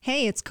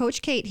Hey, it's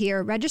Coach Kate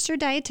here, registered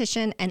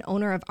dietitian and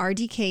owner of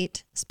RD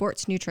Kate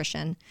Sports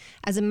Nutrition.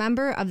 As a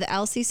member of the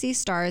LCC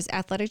Stars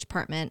Athletic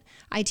Department,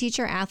 I teach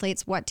our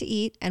athletes what to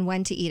eat and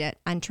when to eat it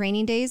on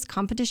training days,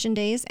 competition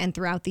days, and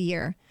throughout the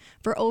year.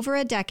 For over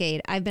a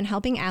decade, I've been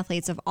helping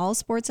athletes of all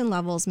sports and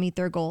levels meet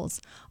their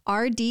goals.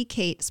 RD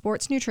Kate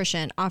Sports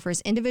Nutrition offers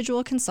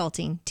individual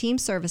consulting, team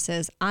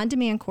services,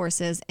 on-demand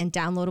courses, and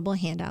downloadable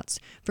handouts.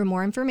 For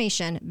more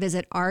information,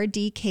 visit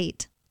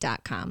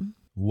rdkate.com.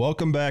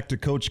 Welcome back to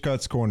Coach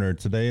Cuts Corner.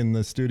 Today in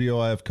the studio,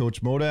 I have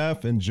Coach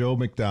Modaff and Joe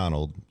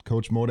McDonald.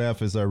 Coach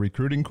Modaff is our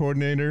recruiting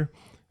coordinator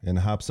and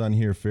hops on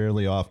here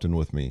fairly often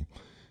with me.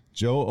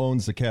 Joe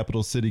owns the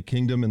Capital City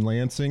Kingdom in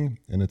Lansing,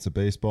 and it's a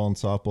baseball and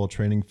softball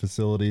training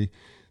facility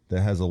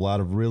that has a lot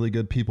of really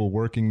good people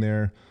working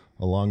there,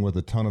 along with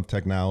a ton of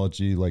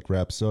technology like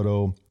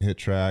Rapsodo,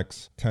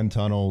 HitTrax, 10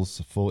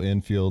 tunnels, full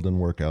infield and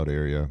workout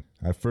area.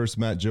 I first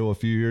met Joe a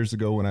few years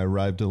ago when I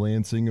arrived to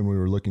Lansing and we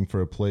were looking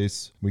for a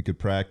place we could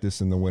practice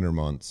in the winter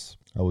months.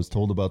 I was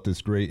told about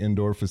this great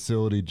indoor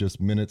facility just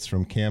minutes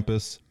from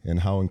campus and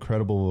how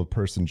incredible of a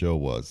person Joe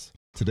was.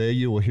 Today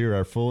you will hear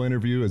our full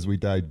interview as we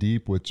dive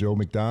deep with Joe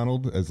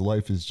McDonald, as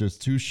life is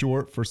just too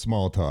short for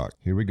small talk.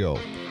 Here we go.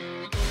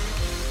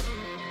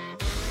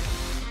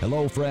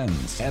 Hello,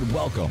 friends, and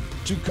welcome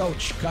to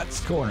Coach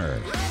Cuts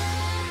Corner.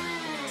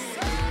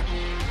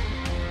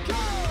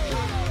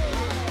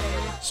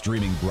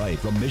 Streaming bright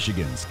from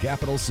Michigan's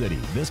capital city,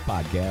 this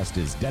podcast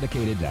is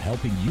dedicated to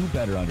helping you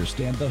better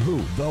understand the who,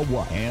 the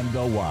what, and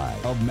the why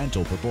of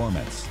mental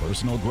performance,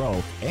 personal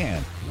growth,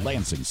 and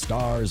Lansing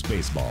Stars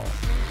baseball.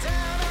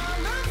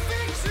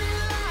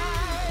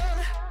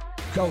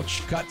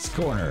 Coach Cuts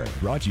Corner,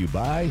 brought to you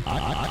by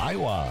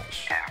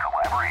Eyewash. In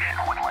collaboration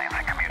with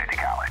Lansing Community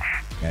College.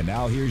 And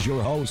now here's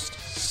your host,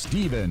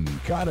 Stephen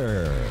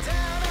Cutter.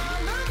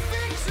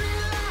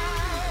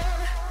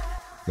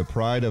 The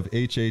pride of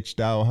H.H.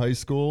 Dow High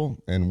School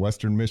and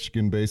Western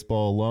Michigan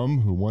baseball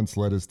alum who once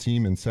led his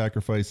team in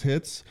sacrifice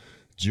hits,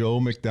 Joe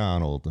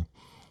McDonald.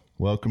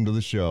 Welcome to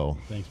the show.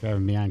 Thanks for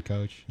having me on,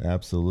 Coach.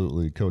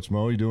 Absolutely. Coach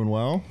Mo, you doing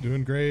well?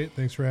 Doing great.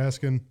 Thanks for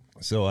asking.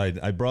 So I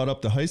brought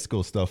up the high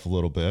school stuff a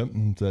little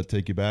bit. Does that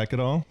take you back at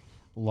all?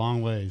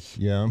 Long ways.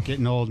 Yeah.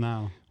 Getting old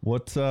now.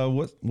 What's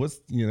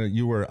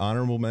you were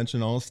honorable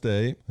mention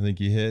All-State. I think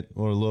you hit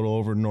a little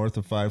over north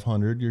of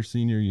 500 your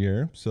senior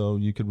year, so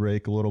you could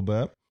rake a little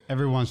bit.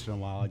 Every once in a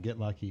while, I get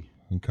lucky.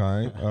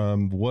 Okay.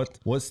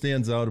 What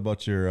stands out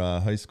about your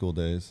high school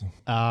days?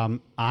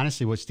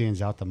 Honestly, what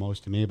stands out the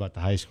most to me about the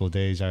high school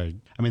days are,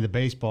 the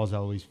baseball's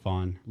always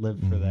fun. Live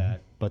for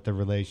that. But the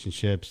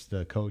relationships,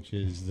 the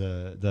coaches,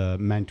 the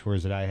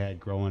mentors that I had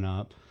growing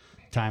up,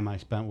 time I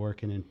spent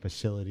working in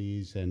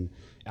facilities, and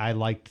I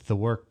liked the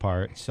work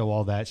part. So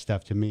all that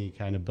stuff to me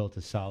kind of built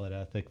a solid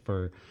ethic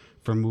for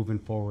moving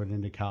forward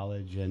into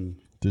college. And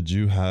did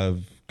you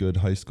have good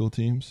high school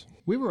teams?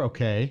 we were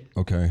okay.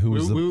 Okay. Who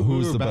was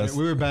the best?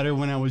 We were better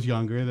when I was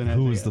younger than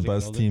who was the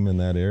best team in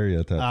that area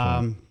at that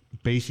point?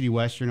 Bay City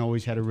Western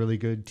always had a really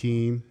good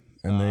team.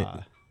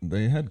 And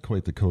they had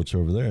quite the coach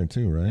over there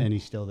too, right? And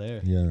he's still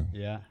there. Yeah.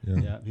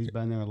 Yeah. He's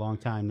been there a long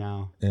time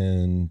now.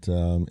 And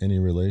any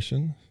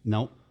relation?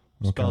 Nope.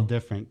 Spelled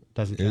different.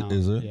 Doesn't count.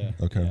 Is it? Yeah.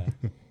 Okay.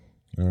 Yeah.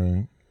 All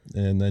right.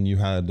 And then you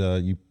had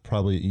you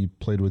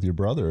played with your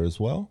brother as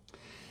well?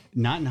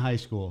 Not in high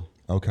school.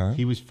 Okay.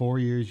 He was 4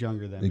 years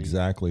younger than me.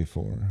 Exactly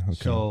 4. Okay.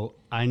 So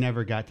I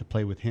never got to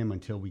play with him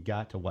until we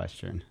got to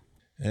Western.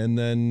 And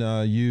then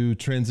you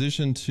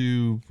transitioned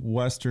to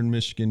Western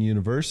Michigan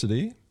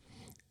University.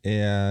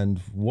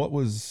 And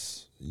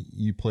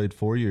you played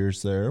 4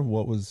 years there.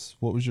 What was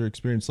your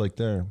experience like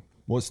there?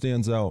 What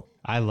stands out?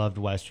 I loved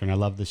Western. I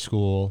loved the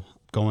school,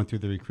 going through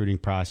the recruiting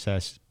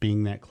process,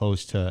 being that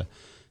close to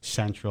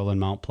Central and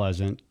Mount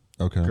Pleasant.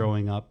 Okay.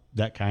 Growing up,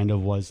 that kind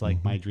of was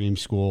like my dream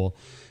school.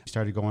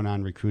 Started going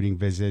on recruiting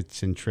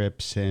visits and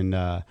trips, and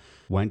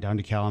went down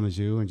to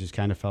Kalamazoo and just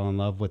kind of fell in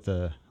love with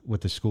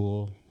the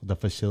school, the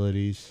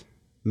facilities.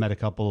 Met a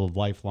couple of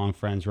lifelong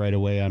friends right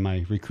away on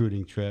my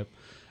recruiting trip.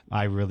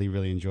 I really,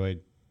 really enjoyed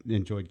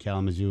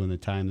Kalamazoo and the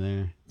time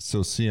there.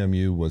 So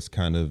CMU was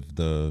kind of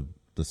the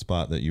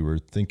spot that you were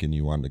thinking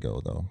you wanted to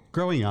go, though.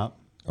 Growing up.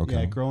 Okay.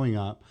 Yeah, growing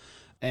up.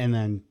 And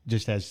then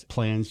just as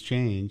plans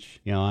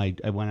change, I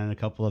went on a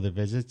couple other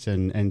visits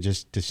and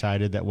just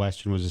decided that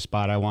Western was a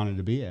spot I wanted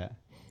to be at.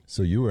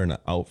 So you were an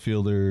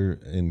outfielder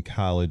in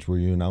college. Were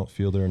you an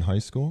outfielder in high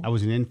school? I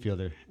was an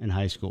infielder in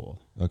high school.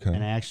 Okay.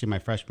 And actually, my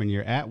freshman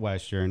year at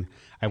Western,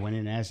 I went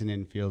in as an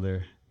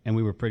infielder, and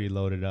we were pretty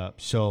loaded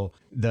up. So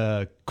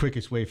the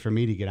quickest way for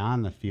me to get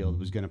on the field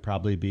was going to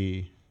probably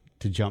be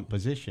to jump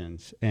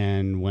positions.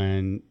 And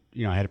when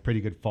I had a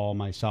pretty good fall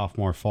my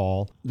sophomore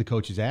fall, the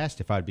coaches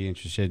asked if I'd be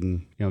interested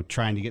in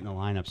trying to get in the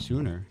lineup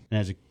sooner. And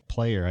as a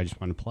player, I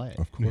just wanted to play.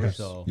 Of course.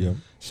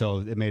 So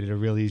it made it a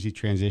real easy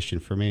transition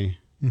for me.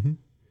 Mm-hmm.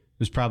 It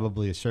was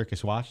probably a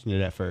circus watching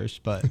it at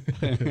first, but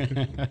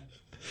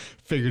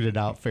figured it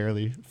out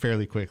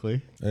fairly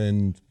quickly.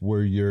 And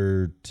were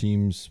your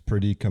teams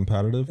pretty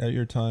competitive at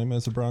your time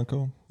as a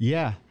Bronco?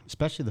 Yeah.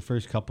 especially the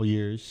first couple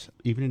years,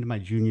 even into my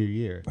junior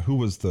year. Who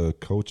was the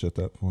coach at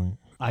that point?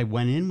 I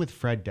went in with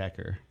Fred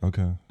Decker,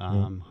 Okay.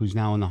 who's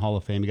now in the Hall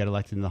of Fame. He got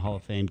elected in the Hall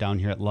of Fame down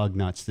here at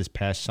Lugnuts this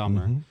past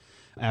summer.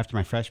 After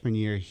my freshman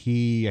year,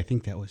 I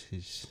think that was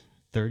his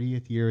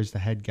 30th year as the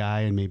head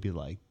guy, and maybe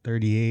like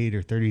 38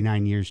 or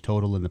 39 years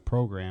total in the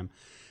program.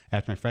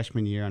 After my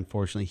freshman year,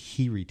 unfortunately,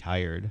 he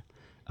retired.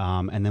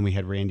 And then we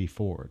had Randy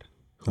Ford,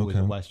 who was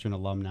a Western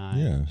alumni.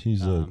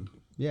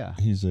 Yeah,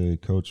 he's a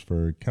coach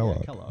for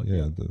Kellogg. Kellogg,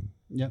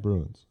 the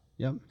Bruins.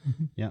 Yep.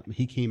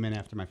 He came in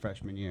after my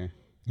freshman year.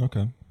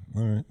 Okay.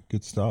 All right.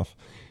 Good stuff.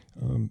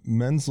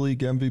 Men's league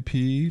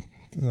MVP,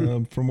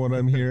 from what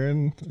I'm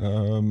hearing.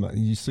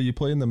 So you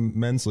play in the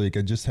men's league.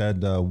 I just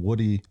had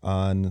Woody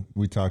on.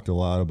 We talked a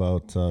lot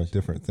about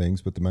different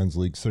things, but the men's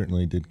league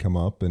certainly did come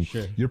up. And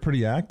you're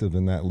pretty active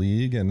in that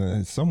league,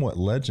 and somewhat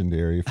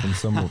legendary from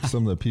some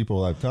of the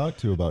people I've talked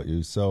to about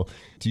you. So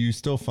do you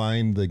still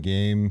find the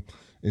game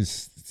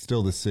is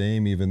still the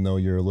same, even though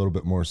you're a little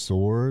bit more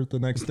sore the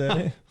next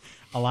day?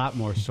 A lot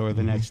more sore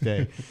the next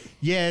day.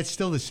 Yeah, it's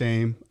still the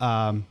same.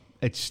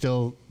 It's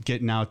still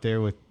getting out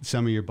there with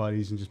some of your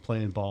buddies and just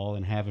playing ball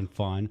and having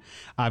fun.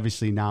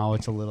 Obviously now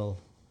it's a little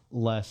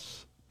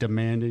less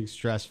demanding,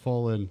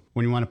 stressful, and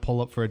when you want to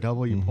pull up for a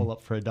double, you pull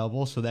up for a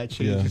double, so that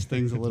changes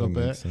things a little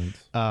bit.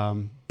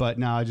 But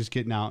now just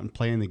getting out and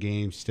playing the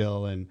game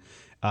still, and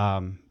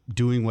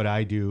doing what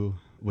I do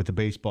with the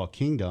Baseball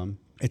Kingdom,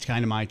 it's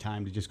kind of my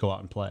time to just go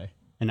out and play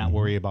and not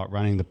worry about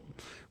running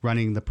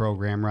the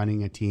program,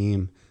 running a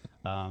team.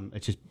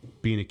 It's just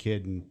being a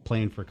kid and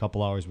playing for a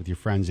couple hours with your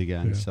friends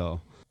again.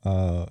 So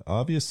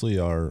obviously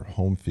our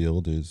home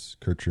field is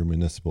Kircher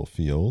Municipal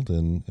Field,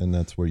 and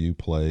that's where you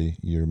play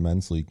your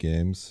men's league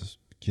games.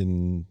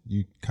 Can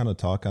you kind of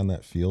talk on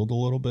that field a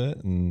little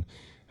bit and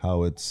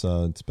how it's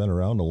been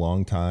around a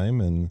long time,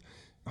 and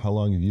how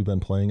long have you been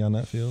playing on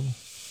that field?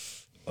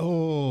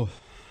 Oh,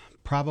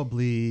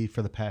 probably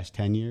for the past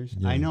 10 years.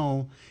 I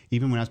know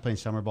even when I was playing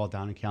summer ball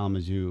down in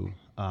Kalamazoo,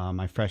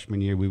 my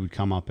freshman year, we would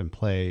come up and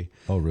play.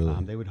 Oh, really?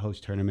 They would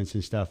host tournaments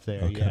and stuff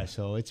there. Okay. Yeah,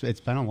 so it's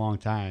been a long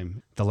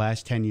time. The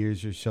last 10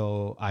 years or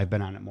so, I've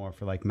been on it more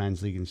for like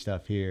men's league and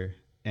stuff here,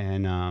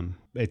 and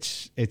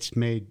it's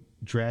made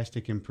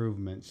drastic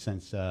improvements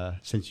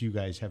since you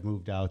guys have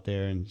moved out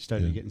there and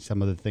started getting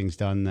some of the things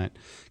done that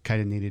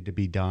kind of needed to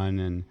be done,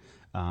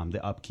 and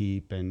the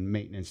upkeep and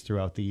maintenance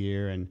throughout the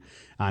year, and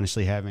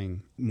honestly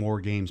having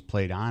more games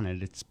played on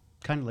it. It's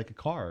kind of like a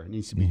car. It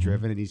needs to be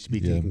driven. It needs to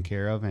be taken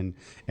care of.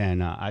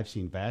 And I've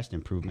seen vast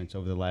improvements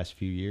over the last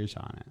few years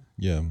on it.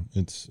 Yeah,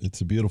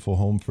 it's a beautiful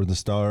home for the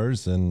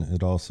Stars, and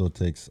it also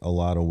takes a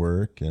lot of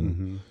work.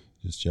 And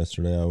just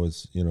yesterday I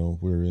was,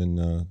 we're in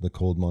the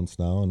cold months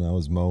now, and I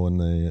was mowing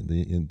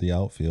the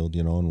outfield,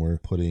 and we're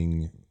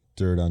putting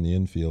dirt on the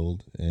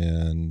infield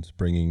and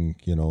bringing,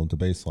 the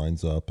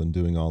baselines up and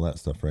doing all that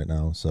stuff right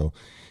now. So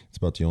it's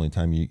about the only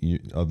time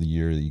of the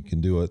year that you can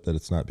do it that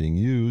it's not being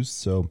used.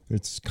 So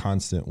it's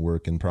constant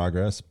work in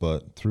progress,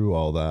 but through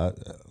all that,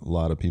 a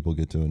lot of people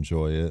get to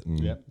enjoy it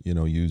and,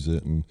 use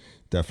it. And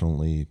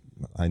definitely,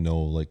 I know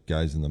like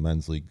guys in the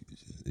men's league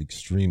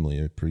extremely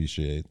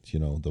appreciate,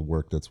 the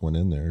work that's went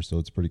in there. So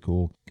it's pretty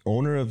cool.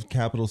 Owner of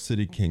Capital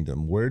City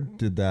Kingdom, where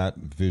did that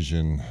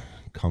vision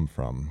come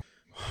from?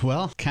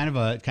 Well, kind of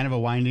a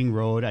winding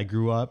road. I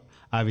grew up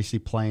obviously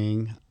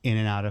playing in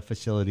and out of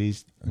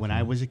facilities. When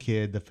I was a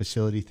kid, the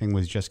facility thing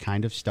was just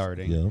kind of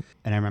starting. Yep.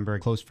 And I remember a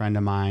close friend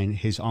of mine,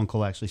 his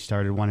uncle actually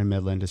started one in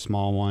Midland, a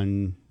small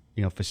one,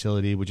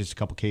 facility with just a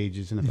couple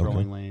cages and a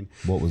throwing lane.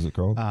 What was it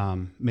called?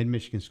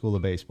 Mid-Michigan School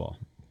of Baseball.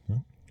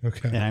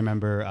 Okay. And I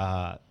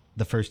remember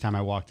the first time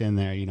I walked in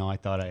there, I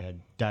thought I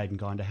had died and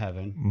gone to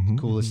heaven.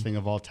 Coolest thing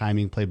of all time,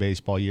 you can play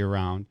baseball year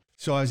round.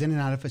 So I was in and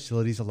out of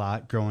facilities a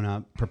lot growing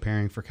up,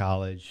 preparing for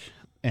college.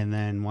 And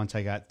then once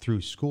I got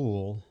through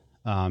school,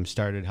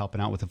 started helping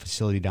out with a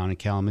facility down in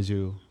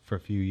Kalamazoo for a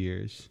few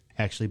years.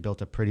 Actually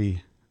built a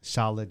pretty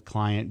solid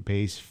client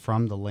base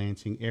from the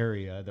Lansing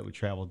area that would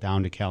travel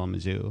down to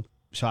Kalamazoo.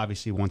 So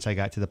obviously once I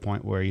got to the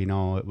point where,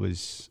 it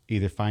was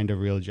either find a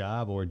real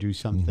job or do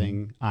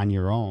something on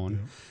your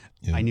own,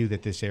 I knew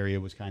that this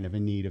area was kind of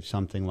in need of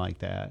something like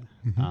that.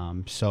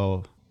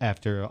 So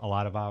after a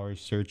lot of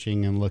hours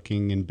searching and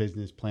looking and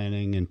business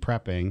planning and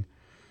prepping,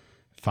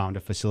 found a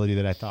facility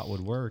that I thought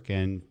would work,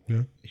 and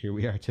here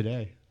we are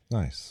today.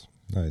 Nice.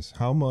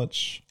 How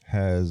much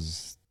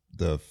has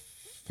the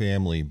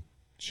family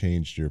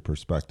changed your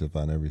perspective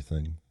on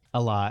everything?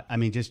 A lot. I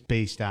mean, just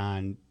based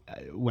on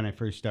when I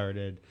first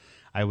started,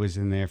 I was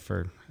in there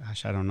for,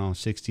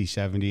 60,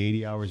 70,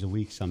 80 hours a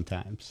week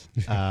sometimes.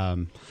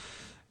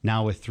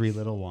 Now with 3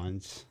 little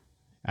ones,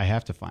 I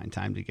have to find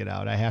time to get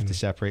out. I have to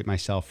separate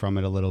myself from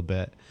it a little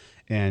bit.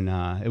 And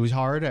it was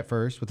hard at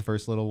first with the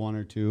first little 1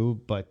 or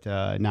 2, but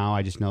now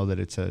I just know that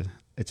it's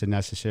a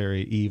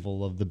necessary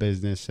evil of the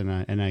business, and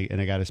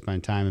I got to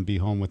spend time and be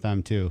home with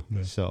them too.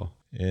 So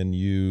And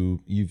you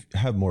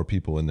have more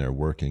people in there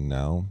working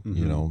now,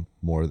 you know,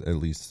 more at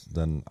least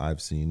than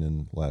I've seen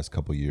in the last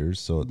couple of years.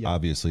 So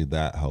obviously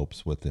that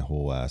helps with the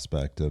whole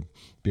aspect of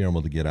being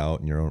able to get out,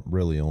 and you're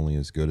really only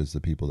as good as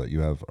the people that you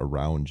have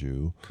around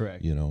you.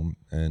 Correct. You know,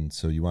 and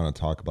so you want to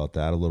talk about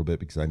that a little bit,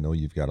 because I know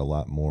you've got a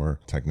lot more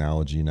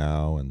technology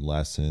now and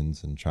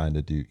lessons and trying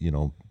to do, you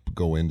know,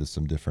 go into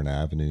some different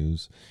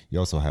avenues. You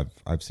also have,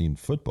 I've seen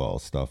football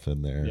stuff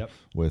in there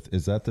with,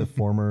 is that the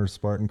former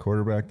Spartan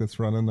quarterback that's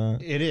running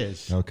that? It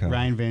is. Okay.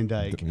 Ryan Van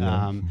Dyke.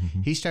 Yeah.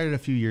 He started a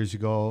few years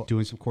ago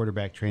doing some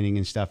quarterback training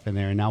and stuff in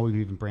there. And now we've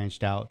even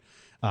branched out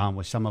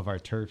with some of our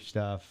turf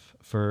stuff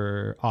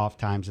for off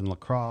times in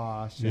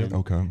lacrosse and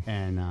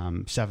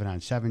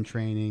 7-on-7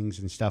 trainings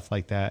and stuff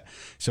like that.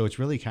 So it's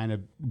really kind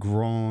of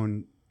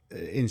grown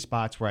in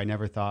spots where I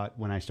never thought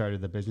when I started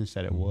the business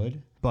that it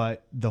would.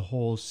 But the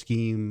whole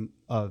scheme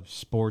of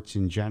sports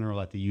in general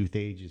at the youth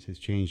ages has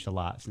changed a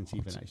lot since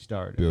even I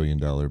started.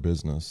 Billion-dollar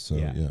business. So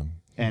yeah.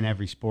 And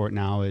every sport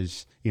now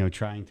is, you know,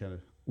 trying to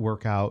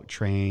work out,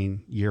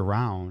 train year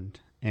round,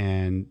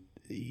 and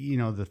you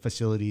know, the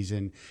facilities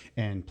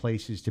and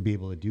places to be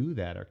able to do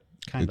that are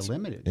kind of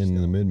limited. In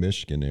still. the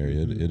mid-Michigan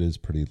area, it is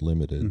pretty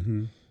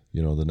limited.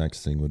 You know, the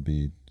next thing would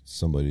be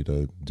somebody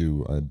to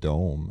do a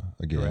dome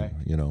again. Correct.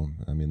 You know,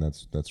 I mean,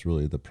 that's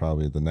really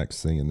probably the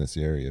next thing in this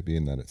area,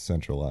 being that it's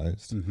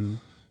centralized.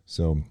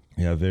 So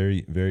yeah,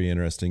 very, very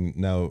interesting.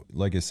 Now,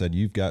 like I said,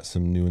 you've got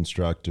some new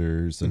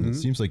instructors, and it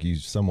seems like you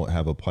somewhat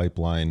have a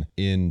pipeline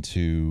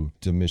to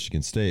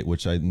Michigan State,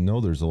 which I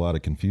know there's a lot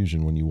of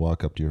confusion when you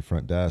walk up to your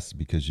front desk,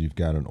 because you've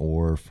got an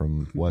oar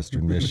from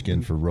Western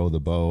Michigan for row the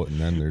boat, and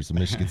then there's a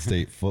Michigan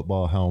State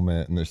football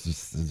helmet, and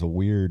there's a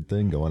weird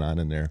thing going on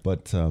in there.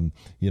 But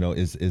you know,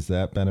 is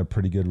that been a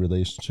pretty good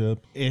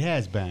relationship? It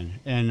has been,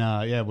 and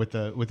with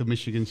the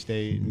Michigan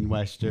State and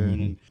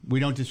Western, and we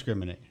don't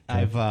discriminate.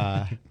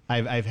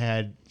 I've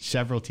had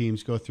several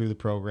teams go through the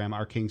program,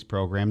 our Kings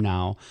program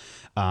now.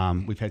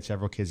 We've had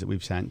several kids that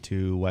we've sent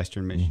to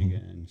Western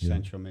Michigan,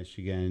 Central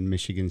Michigan,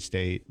 Michigan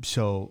State.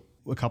 So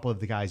a couple of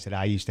the guys that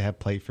I used to have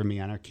play for me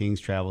on our Kings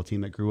travel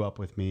team that grew up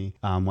with me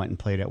went and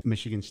played at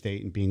Michigan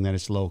State, and being that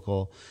it's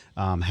local,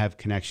 have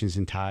connections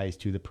and ties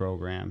to the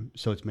program.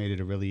 So it's made it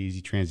a really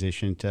easy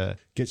transition to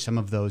get some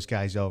of those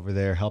guys over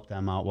there, help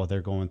them out while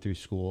they're going through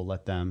school,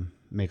 let them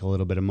make a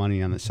little bit of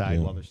money on the side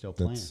while they're still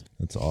playing.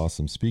 That's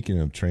awesome. Speaking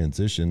of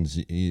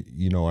transitions,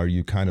 you know, are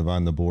you kind of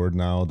on the board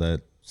now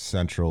that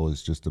Central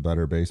is just a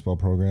better baseball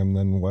program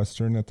than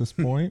Western at this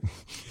point?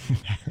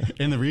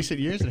 In the recent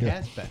years, it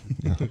has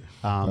been.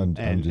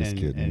 I'm just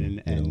kidding.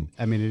 And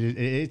I mean,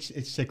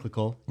 it's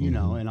cyclical, you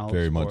know, in all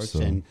Very sports.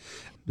 much so. And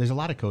there's a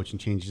lot of coaching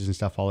changes and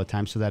stuff all the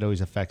time, so that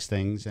always affects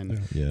things. And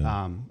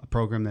a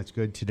program that's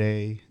good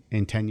today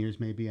in 10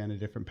 years may be on a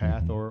different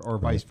path, or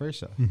vice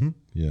versa.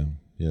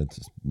 Yeah,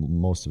 it's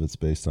most of it's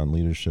based on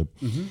leadership.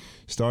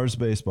 Stars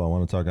baseball, I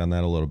want to talk on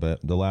that a little bit.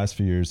 The last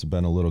few years have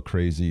been a little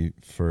crazy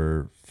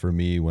for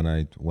me when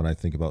I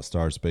think about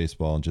Stars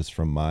baseball, and just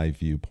from my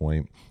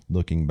viewpoint,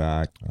 looking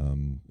back,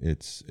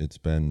 it's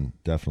been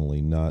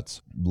definitely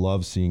nuts.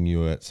 Love seeing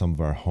you at some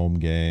of our home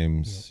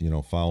games, you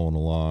know, following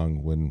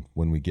along.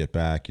 When we get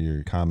back,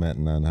 you're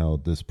commenting on how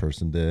this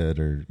person did,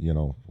 or, you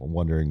know,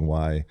 wondering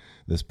why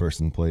this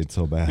person played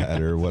so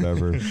bad or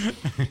whatever.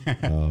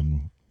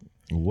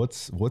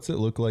 What's it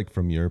look like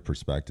from your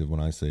perspective? When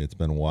I say it's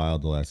been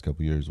wild the last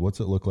couple of years, what's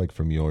it look like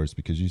from yours?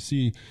 Because you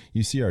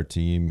see our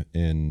team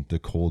in the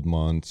cold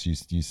months,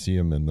 you see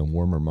them in the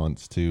warmer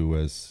months too,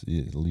 as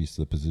at least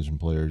the position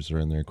players are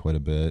in there quite a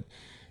bit.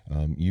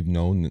 You've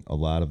known a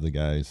lot of the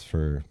guys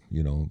for,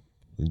 you know,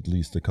 at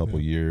least a couple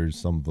of years,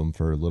 some of them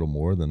for a little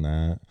more than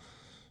that.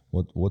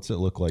 What's it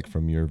look like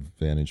from your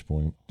vantage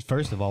point?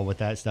 First of all, with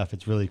that stuff,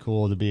 it's really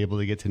cool to be able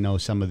to get to know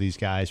some of these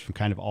guys from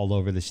kind of all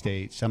over the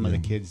state. Some of the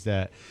kids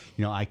that,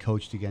 you know, I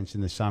coached against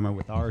in the summer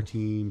with our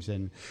teams,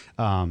 and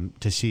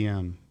to see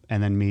them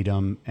and then meet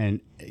them, and,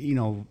 you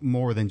know,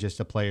 more than just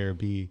a player,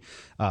 be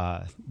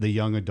the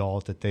young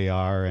adult that they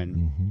are,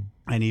 and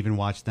even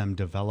watch them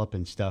develop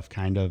and stuff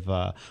kind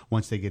of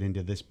once they get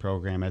into this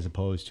program, as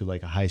opposed to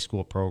like a high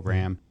school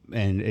program.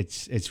 And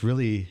it's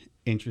really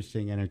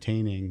interesting,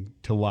 entertaining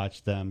to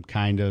watch them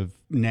kind of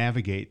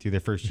navigate through their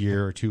first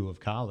year or two of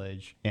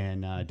college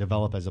and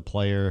develop as a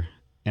player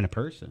and a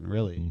person,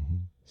 really.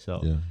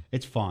 So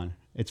it's fun.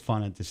 It's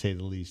fun, to say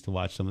the least, to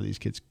watch some of these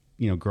kids,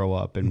 you know, grow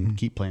up and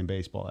keep playing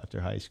baseball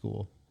after high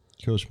school.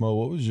 Coach Mo,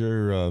 what was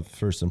your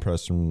first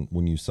impression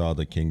when you saw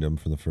the Kingdom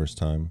for the first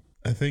time?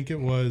 I think it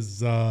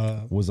was...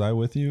 was I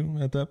with you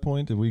at that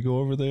point? Did we go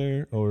over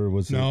there, or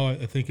was No,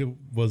 I think it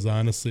was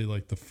honestly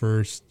like the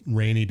first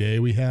rainy day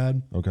we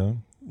had. Okay.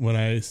 When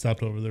I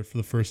stopped over there for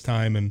the first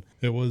time, and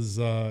it was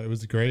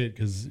great,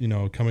 because, you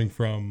know, coming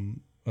from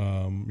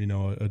you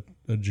know,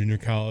 a junior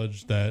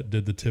college that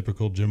did the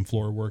typical gym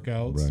floor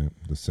workouts, right?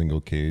 The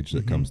single cage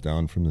that comes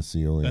down from the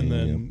ceiling,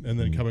 and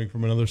then coming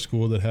from another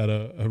school that had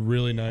a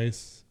really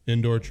nice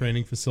indoor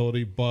training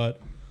facility, but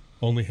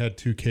only had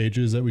 2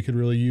 cages that we could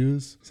really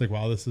use. It's like,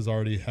 wow, this is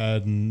already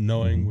had, and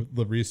knowing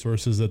the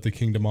resources that the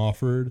Kingdom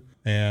offered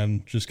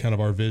and just kind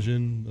of our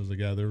vision, I was like,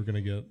 yeah, they were going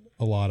to get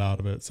a lot out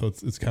of it. So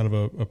it's kind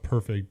of a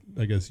perfect,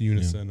 I guess,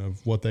 unison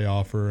of what they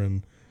offer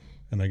and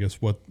I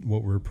guess what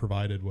we're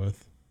provided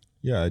with.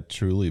 Yeah, I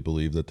truly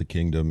believe that the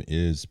Kingdom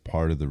is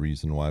part of the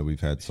reason why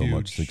we've had so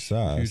much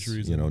success, huge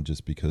reason.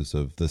 Just because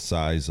of the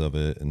size of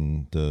it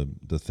and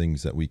the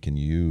things that we can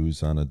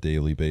use on a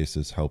daily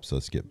basis helps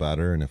us get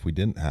better. And if we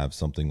didn't have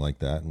something like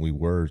that and we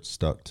were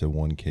stuck to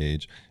one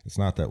cage, it's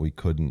not that we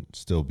couldn't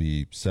still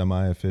be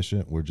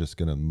semi-efficient. We're just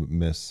going to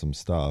miss some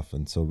stuff.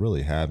 And so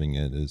really having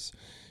it is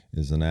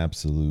an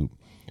absolute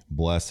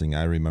blessing.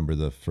 I remember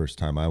the first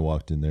time I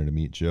walked in there to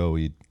meet Joe,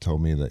 he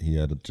told me that he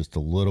had just a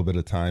little bit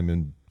of time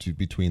in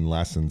between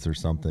lessons or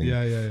something.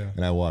 Yeah.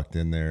 And I walked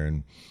in there,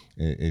 and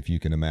if you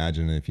can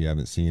imagine, if you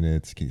haven't seen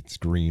it, it's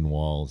green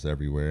walls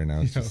everywhere. And I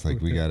was just like,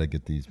 we got to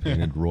get these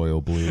painted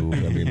royal blue.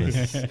 I mean,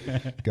 this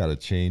got to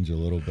change a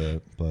little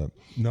bit. But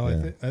no,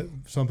 yeah. I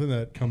think something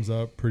that comes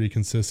up pretty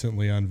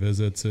consistently on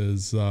visits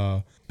is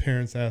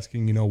parents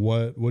asking,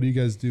 what do you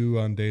guys do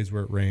on days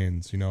where it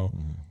rains?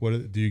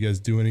 What do you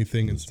guys do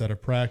anything instead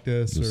of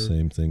practice? The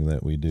same thing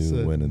that we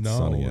do when it's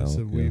sunny out.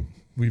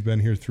 We've been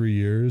here 3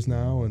 years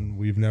now, and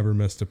we've never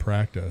missed a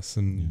practice,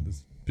 and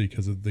it's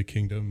because of the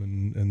Kingdom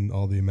and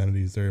all the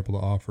amenities they're able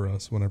to offer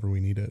us whenever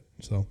we need it.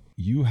 So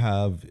you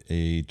have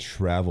a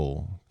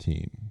travel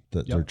team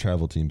or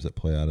travel teams that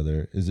play out of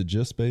there. Is it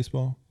just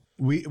baseball?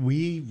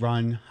 We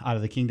run out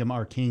of the Kingdom.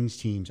 Our Kings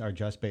teams are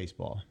just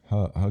baseball.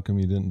 How come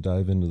you didn't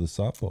dive into the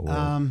softball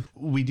world?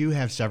 We do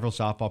have several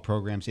softball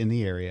programs in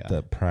the area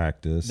that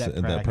practice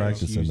in there.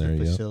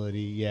 The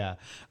facility,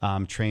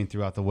 train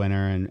throughout the winter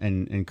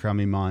and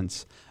crummy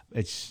months.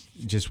 It's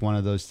just one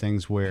of those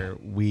things where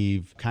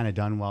we've kind of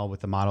done well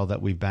with the model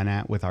that we've been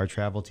at with our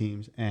travel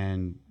teams.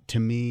 And to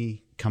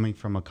me, coming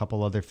from a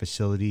couple other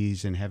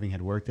facilities and having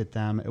had worked at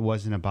them, it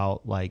wasn't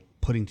about like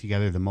putting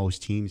together the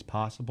most teams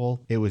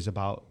possible. It was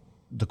about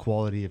the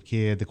quality of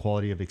kid, the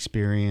quality of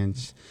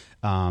experience,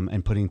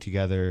 and putting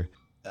together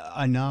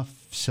enough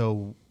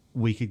so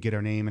we could get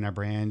our name and our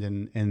brand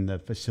and the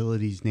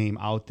facility's name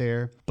out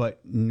there, but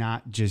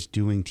not just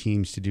doing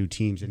teams to do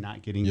teams and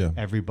not getting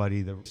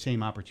everybody the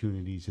same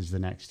opportunities as the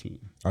next team.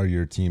 Are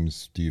your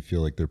teams, do you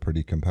feel like they're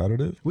pretty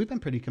competitive? We've been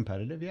pretty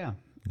competitive, yeah.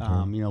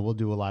 Okay. We'll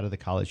do a lot of the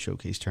college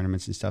showcase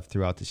tournaments and stuff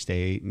throughout the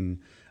state, and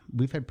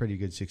we've had pretty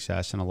good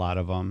success in a lot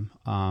of them.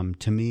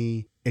 To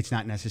me, it's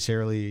not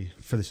necessarily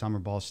for the summer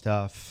ball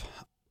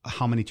stuff,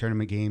 how many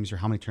tournament games or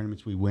how many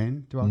tournaments we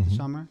win throughout the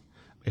summer.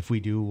 If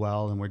we do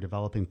well and we're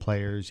developing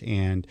players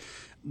and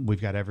we've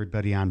got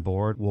everybody on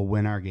board, we'll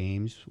win our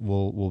games.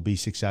 We'll be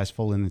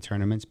successful in the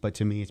tournaments. But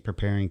to me, it's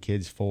preparing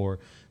kids for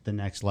the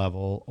next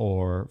level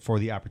or for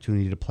the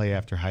opportunity to play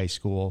after high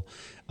school.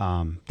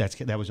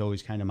 That was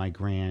always kind of my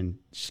grand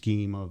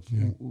scheme of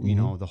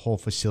the whole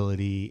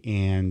facility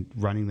and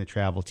running the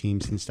travel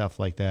teams and stuff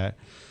like that.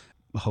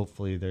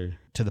 Hopefully, they're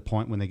to the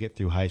point when they get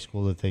through high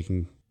school that they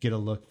can get a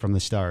look from the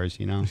stars.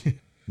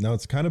 Now,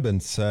 it's kind of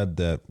been said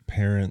that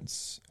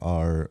parents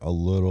are a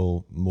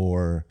little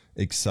more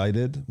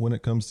excited when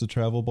it comes to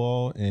travel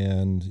ball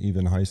and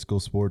even high school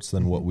sports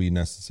than what we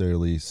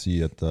necessarily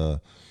see at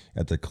the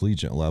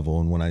collegiate level.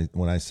 And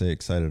when I say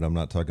excited, I'm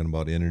not talking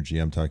about energy.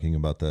 I'm talking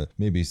about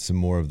maybe some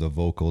more of the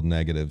vocal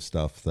negative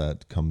stuff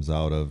that comes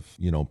out of,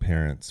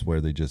 parents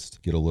where they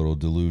just get a little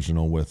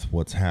delusional with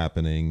what's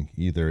happening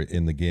either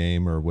in the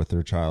game or with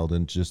their child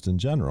and just in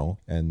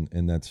general.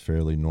 And that's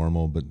fairly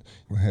normal. But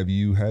have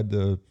you had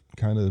to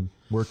kind of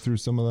work through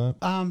some of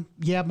that?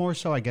 Yeah, more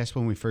so, I guess,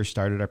 when we first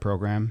started our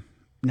program.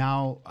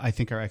 Now, I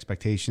think our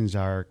expectations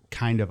are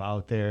kind of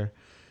out there.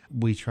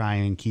 We try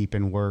and keep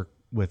and work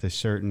with a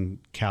certain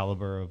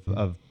caliber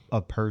of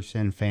a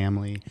person,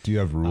 family. Do you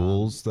have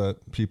rules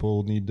that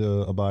people need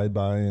to abide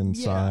by and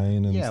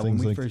sign and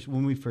things like that?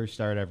 When we first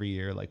start every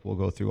year, like we'll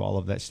go through all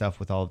of that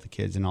stuff with all of the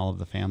kids and all of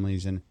the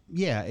families. And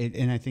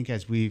and I think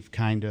as we've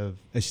kind of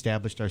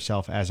established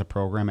ourselves as a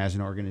program, as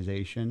an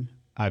organization,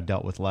 I've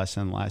dealt with less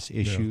and less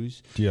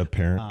issues. Do you have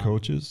parent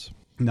coaches?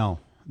 No,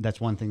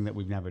 that's one thing that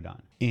we've never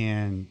done.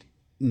 And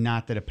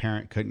not that a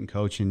parent couldn't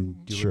coach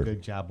and do a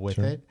good job with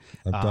it.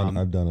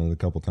 I've done it a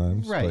couple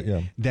times. Right.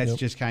 But that's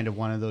just kind of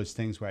one of those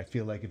things where I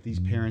feel like if these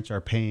parents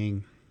are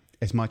paying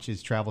as much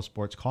as travel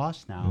sports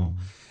costs now,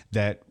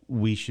 that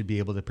we should be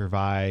able to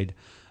provide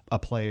a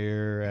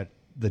player at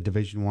the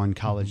Division I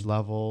college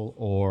level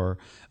or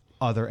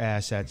other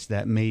assets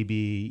that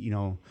maybe,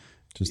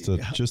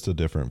 just a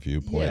different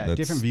viewpoint. Yeah,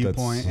 different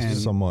viewpoint and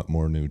somewhat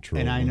more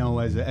neutral. And I know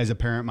as a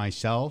parent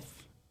myself,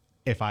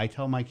 if I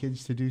tell my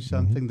kids to do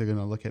something, they're going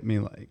to look at me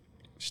like,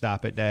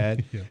 "Stop it,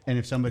 Dad." And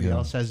if somebody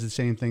else says the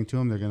same thing to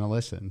them, they're going to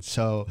listen.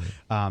 So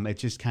it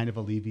just kind of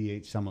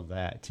alleviates some of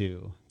that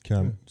too.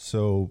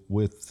 So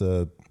with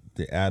the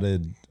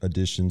added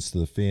additions to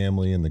the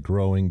family and the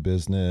growing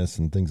business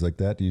and things like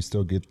that, do you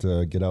still get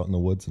out in the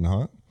woods and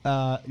hunt?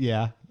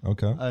 Yeah.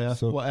 Okay. Yeah.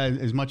 So, Well,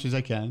 as much as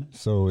I can.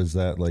 so is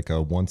that like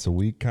a once a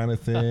week kind of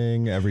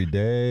thing? Every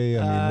day?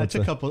 I mean, It's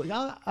a couple.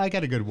 I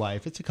got a good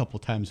wife. It's a couple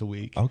times a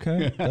week.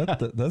 Okay,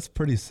 that's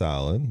pretty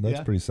solid. That's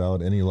Yeah. pretty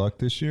solid. Any luck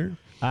this year?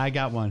 I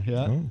got one.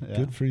 Yeah. Oh, Yeah.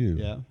 good for you.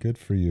 Yeah. Good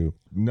for you.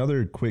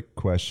 Another quick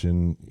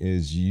question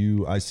is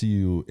I see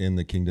you in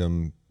the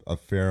Kingdom a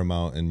fair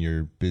amount and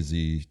you're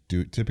busy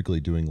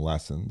typically doing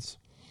lessons.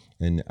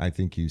 And I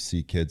think you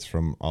see kids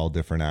from all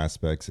different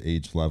aspects,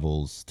 age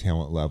levels,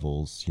 talent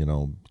levels,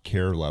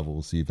 care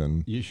levels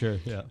even. You sure?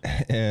 Yeah.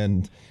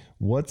 And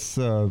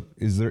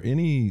is there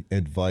any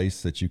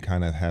advice that you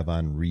kind of have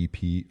on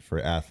repeat for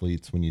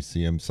athletes when you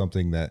see them?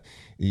 Something that,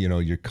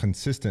 you're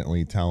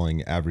consistently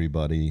telling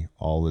everybody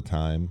all the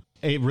time?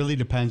 It really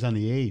depends on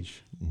the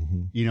age.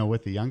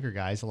 With the younger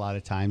guys, a lot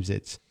of times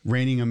it's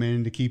reining them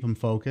in to keep them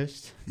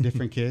focused.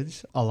 Different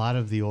kids. A lot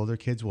of the older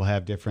kids will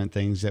have different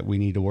things that we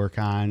need to work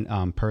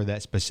on per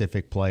that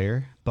specific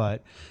player.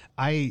 But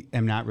I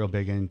am not real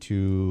big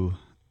into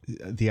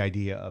the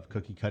idea of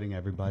cookie cutting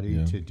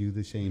everybody to do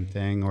the same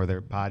thing, or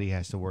their body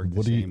has to work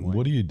the same way.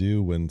 What do you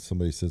do when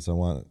somebody says, I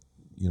want,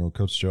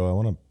 Coach Joe, I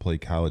want to play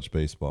college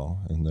baseball,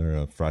 and they're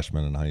a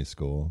freshman in high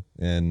school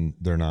and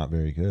they're not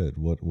very good?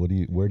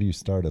 Where do you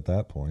start at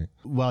that point?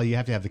 Well, you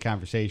have to have the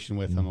conversation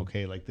with them.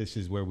 Okay, like this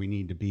is where we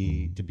need to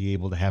be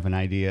able to have an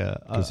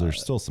idea. Because there's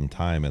still some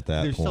time at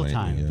that point. There's still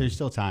time. Yeah. There's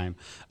still time.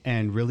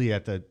 And really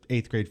at the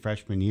 8th grade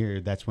freshman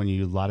year, that's when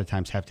you a lot of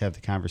times have to have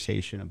the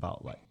conversation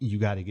about like, you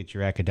got to get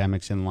your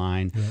academics in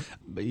line.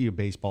 But your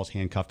baseball's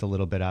handcuffed a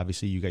little bit.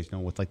 Obviously, you guys know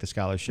with like the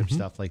scholarship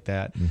stuff like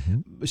that.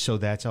 So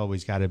that's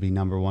always got to be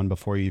number one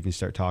before you even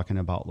start talking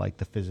about like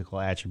the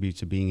physical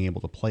attributes of being able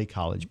to play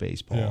college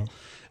baseball.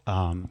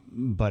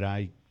 But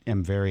I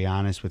am very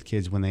honest with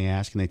kids when they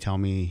ask and they tell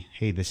me,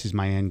 hey, this is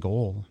my end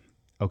goal.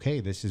 Okay,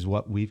 this is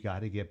what we've got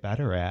to get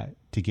better at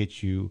to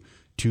get you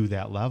to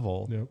that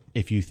level.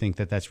 If you think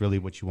that that's really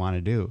what you want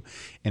to do.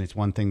 And it's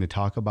one thing to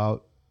talk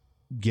about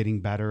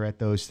getting better at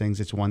those things.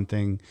 It's one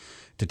thing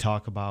to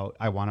talk about,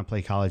 I want to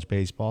play college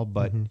baseball,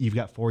 but you've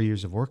got 4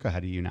 years of work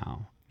ahead of you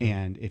now.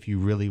 And if you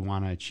really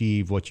want to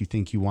achieve what you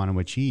think you want to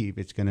achieve,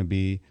 it's going to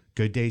be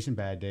good days and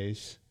bad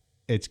days.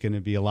 It's going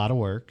to be a lot of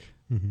work.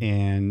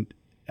 And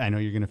I know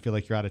you're going to feel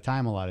like you're out of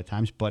time a lot of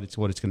times, but it's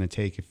what it's going to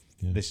take if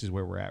this is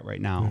where we're at right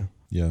now.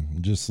 Yeah,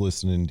 just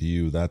listening to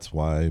you, that's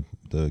why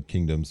the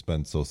Kingdom's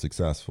been so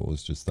successful,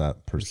 is just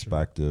that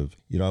perspective.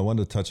 I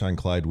wanted to touch on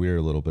Clyde Weir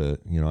a little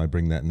bit. I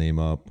bring that name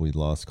up. We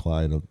lost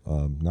Clyde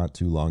not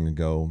too long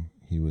ago.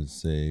 He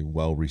was a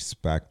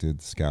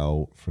well-respected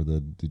scout for the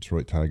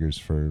Detroit Tigers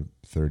for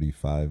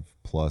 35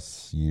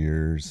 plus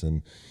years.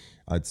 And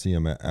I'd see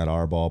him at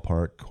our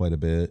ballpark quite a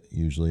bit,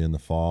 usually in the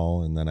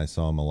fall. And then I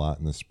saw him a lot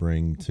in the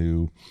spring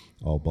too,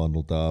 all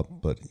bundled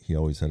up, but he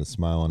always had a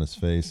smile on his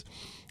face.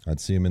 I'd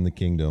see him in the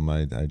Kingdom.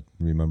 I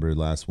remember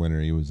last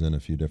winter he was in a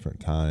few different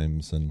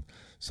times. And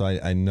so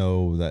I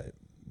know that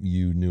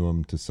you knew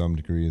him to some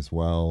degree as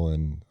well,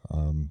 and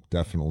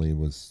definitely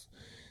was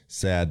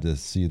sad to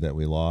see that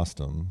we lost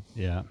him.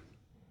 Yeah,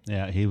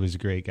 he was a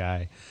great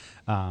guy.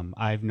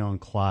 I've known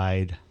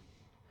Clyde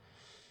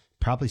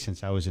probably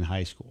since I was in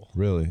high school.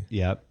 Really?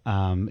 Yep.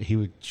 He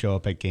would show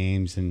up at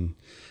games and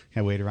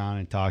kind of wait around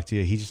and talk to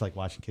you. He just liked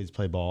watching kids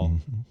play ball.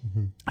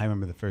 I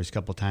remember the first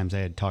couple of times I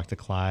had talked to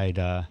Clyde.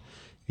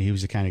 He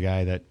was the kind of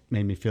guy that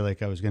made me feel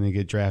like I was going to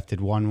get drafted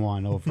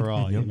 1-1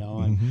 overall,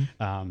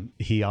 And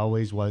he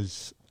always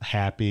was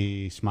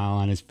happy, smile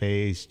on his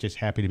face, just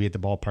happy to be at the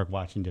ballpark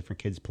watching different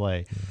kids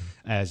play.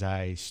 As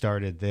I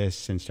started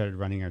this and started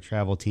running our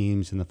travel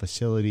teams in the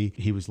facility,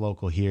 he was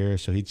local here,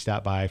 so he'd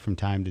stop by from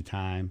time to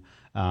time.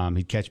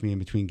 He'd catch me in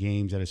between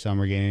games at a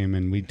summer game,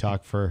 and we'd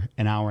talk for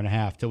an hour and a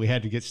half till we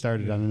had to get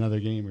started on another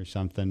game or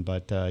something.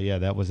 But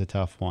that was a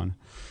tough one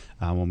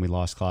when we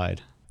lost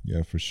Clyde.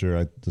 Yeah, for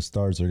sure. The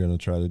Stars are going to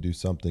try to do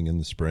something in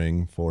the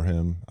spring for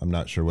him. I'm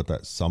not sure what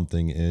that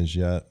something is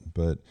yet,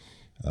 but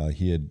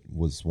he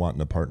was wanting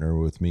to partner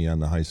with me on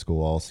the high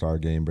school all-star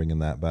game, bringing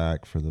that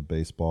back for the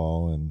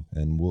baseball,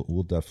 and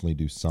we'll definitely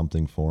do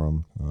something for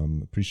him.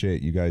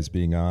 Appreciate you guys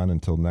being on.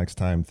 Until next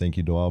time, thank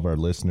you to all of our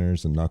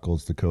listeners, and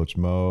knuckles to Coach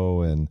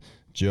Mo and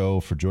Joe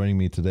for joining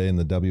me today in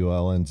the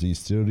WLNZ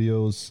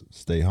studios.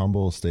 Stay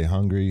humble, stay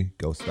hungry,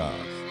 go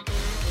Stars.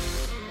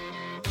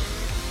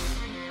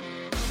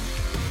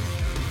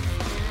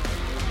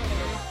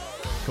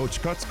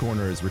 Coach Cuts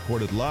Corner is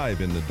recorded live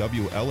in the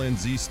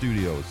WLNZ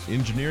studios.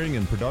 Engineering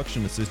and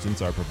production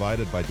assistance are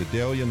provided by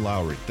Dedalian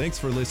Lowry. Thanks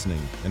for listening.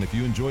 And if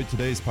you enjoyed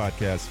today's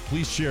podcast,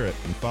 please share it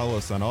and follow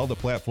us on all the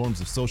platforms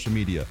of social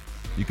media.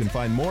 You can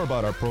find more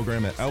about our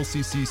program at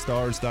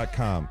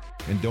lccstars.com,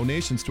 and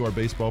donations to our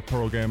baseball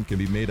program can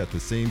be made at the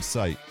same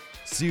site.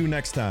 See you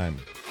next time.